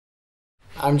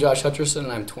I'm Josh Hutcherson,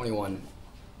 and I'm 21.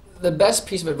 The best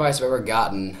piece of advice I've ever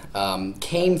gotten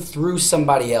came through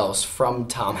somebody else from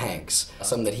Tom Hanks.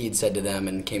 Something that he had said to them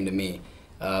and came to me,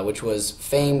 which was,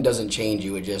 fame doesn't change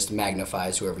you, it just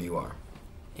magnifies whoever you are.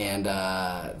 And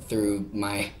through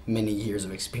my many years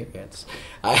of experience,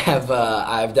 I've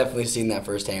definitely seen that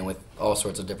firsthand with all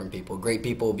sorts of different people. Great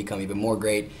people become even more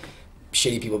great.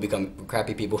 Shitty people become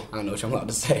crappy people. I don't know what I'm allowed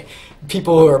to say.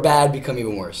 People who are bad become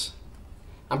even worse.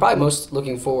 I'm probably most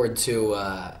looking forward to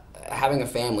having a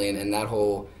family and that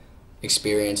whole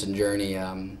experience and journey.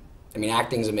 I mean,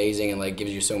 acting's amazing and like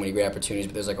gives you so many great opportunities,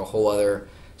 but there's like a whole other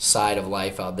side of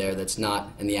life out there that's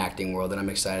not in the acting world that I'm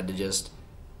excited to just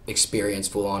experience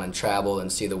full on and travel and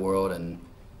see the world and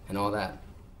all that.